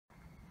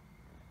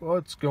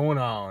What's going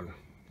on?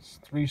 It's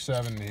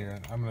 3.7 here.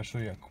 I'm going to show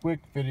you a quick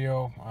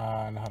video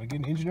on how to get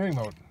in engineering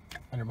mode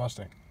on your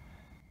Mustang.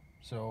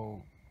 So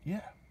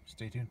yeah,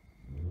 stay tuned.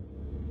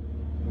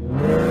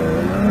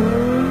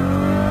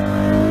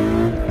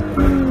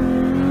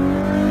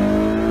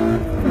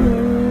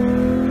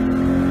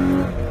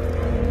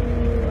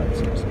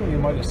 So some of you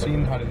might have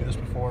seen how to do this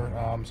before.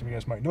 Some of you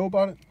guys might know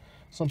about it.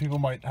 Some people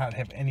might not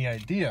have any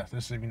idea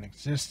this even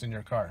exists in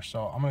your car.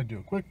 So I'm going to do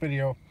a quick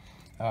video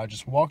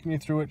just walking you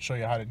through it, show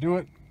you how to do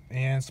it,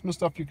 and some of the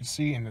stuff you can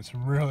see, and it's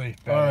really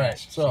badass. All right,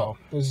 so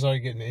this is how you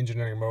get into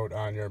engineering mode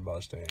on your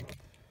Mustang.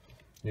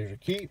 Here's your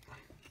key.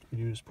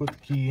 You just put the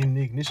key in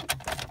the ignition.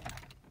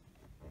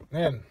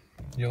 Then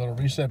your little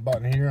reset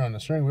button here on the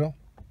steering wheel.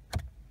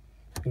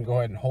 You can go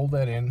ahead and hold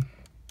that in.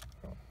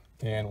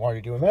 And while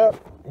you're doing that,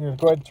 you're going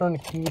to go ahead and turn the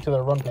key to the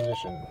run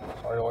position.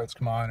 All your lights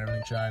come on,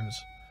 everything chimes.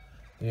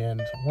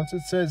 And once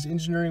it says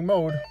engineering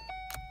mode,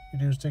 you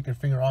do is take your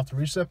finger off the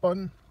reset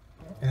button,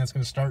 and it's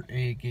going to start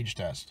a gauge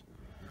test.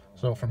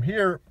 So from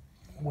here,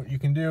 what you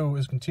can do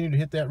is continue to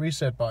hit that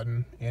reset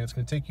button, and it's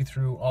going to take you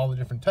through all the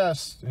different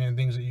tests and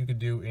things that you could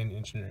do in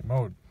engineering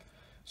mode.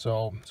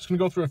 So just going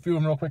to go through a few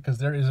of them real quick because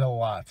there is a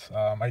lot.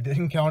 I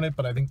didn't count it,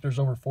 but I think there's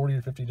over 40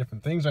 or 50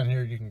 different things on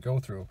here you can go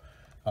through.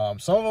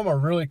 Some of them are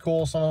really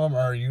cool, some of them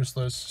are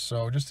useless.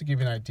 So just to give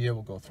you an idea,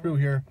 we'll go through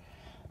here.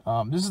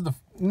 This is the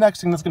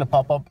next thing that's going to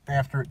pop up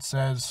after it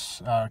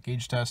says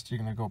gauge test. You're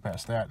going to go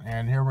past that.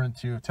 And here we're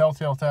into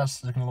telltale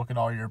tests. You're going to look at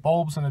all your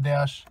bulbs in the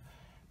dash,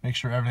 make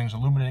sure everything's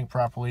illuminating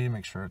properly,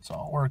 make sure it's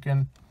all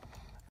working.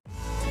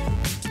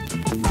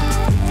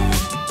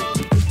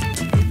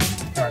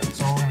 All right,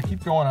 so we're going to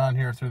keep going on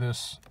here through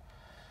this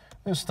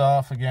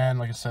stuff. Again,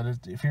 like I said,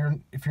 if you're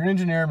an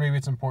engineer, maybe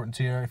it's important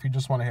to you. If you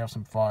just want to have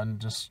some fun,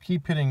 just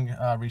keep hitting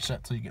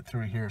reset till you get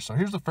through here. So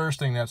here's the first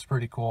thing that's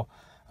pretty cool.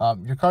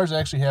 Your cars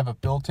actually have a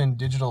built-in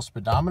digital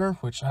speedometer,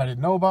 which I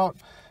didn't know about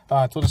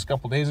until just a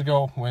couple days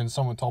ago when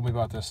someone told me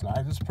about this,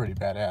 and it's pretty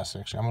badass,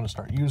 actually. I'm going to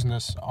start using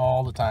this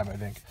all the time, I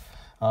think.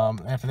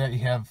 After that, you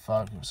have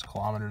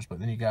kilometers, but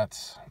then you got,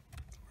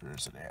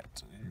 where's it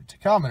at? Your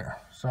tachometer.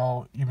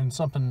 So even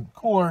something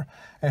cooler,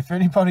 if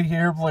anybody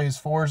here plays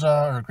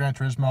Forza or Gran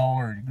Turismo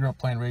or you grew up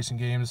playing racing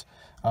games,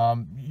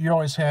 you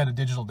always had a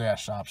digital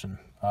dash option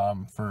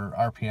for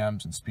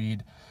RPMs and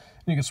speed.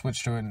 You can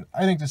switch to it, and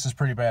I think this is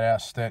pretty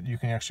badass that you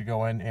can actually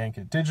go in and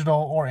get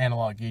digital or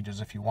analog gauges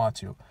if you want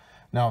to.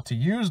 Now, to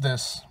use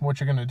this,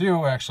 what you're going to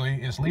do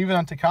actually is leave it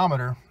on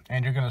tachometer,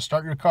 and you're going to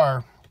start your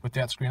car with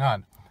that screen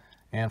on.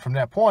 And from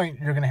that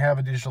point, you're going to have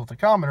a digital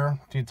tachometer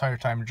the entire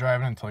time you're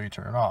driving until you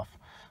turn it off.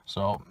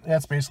 So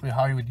that's basically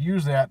how you would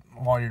use that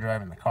while you're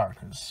driving the car,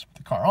 because with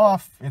the car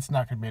off, it's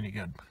not going to be any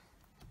good.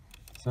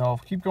 So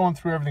keep going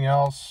through everything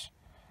else.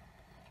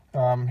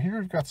 Here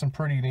we've got some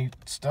pretty neat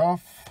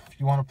stuff. If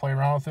you want to play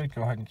around with it,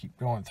 go ahead and keep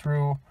going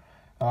through.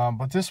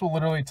 But this will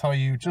literally tell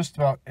you just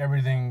about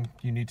everything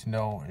you need to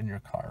know in your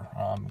car.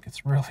 It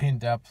gets really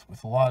in-depth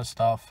with a lot of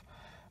stuff.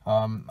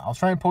 I'll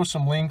try and post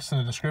some links in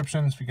the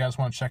description if you guys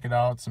want to check it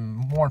out, some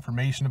more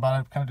information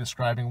about it, kind of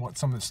describing what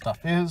some of this stuff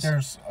is.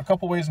 There's a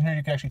couple ways in here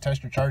you can actually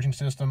test your charging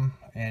system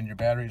and your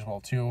battery as well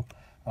too.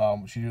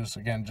 Which you just,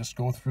 again, just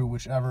go through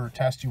whichever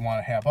test you want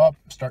to have up,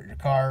 start your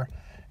car.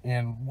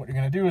 And what you're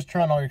going to do is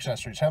turn on all your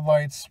accessories,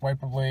 headlights,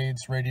 wiper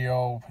blades,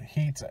 radio,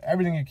 heat,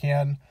 everything you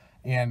can,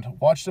 and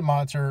watch the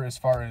monitor as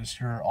far as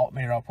your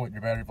alternator output,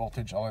 your battery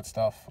voltage, all that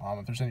stuff.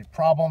 If there's any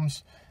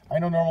problems, I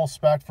know normal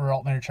spec for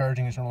alternator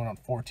charging is normally around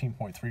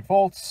 14.3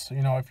 volts.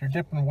 You know, if you're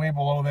dipping way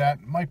below that,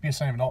 it might be a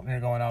sign of an alternator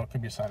going out, it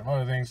could be a sign of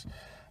other things.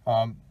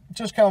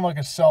 Just kind of like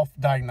a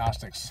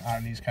self-diagnostics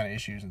on these kind of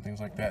issues and things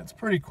like that. It's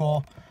pretty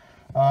cool.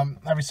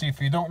 Obviously, if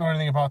you don't know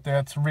anything about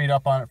that, read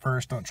up on it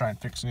first. Don't try and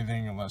fix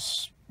anything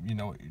unless you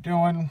know what you're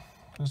doing,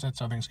 because that's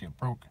how things get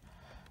broke.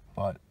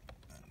 But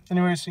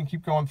anyways, you can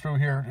keep going through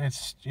here.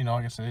 It's, you know,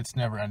 like I said, it's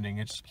never ending.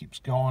 It just keeps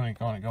going and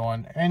going and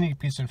going. Any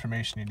piece of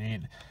information you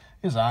need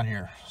is on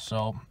here.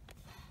 So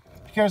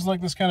if you guys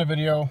like this kind of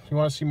video, if you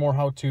want to see more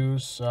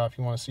how-tos, if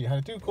you want to see how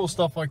to do cool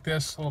stuff like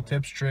this, little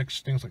tips,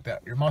 tricks, things like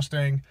that, your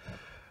Mustang,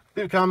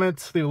 leave a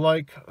comment, leave a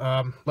like,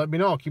 let me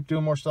know. I'll keep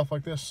doing more stuff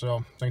like this.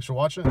 So thanks for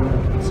watching.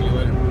 See you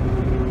later.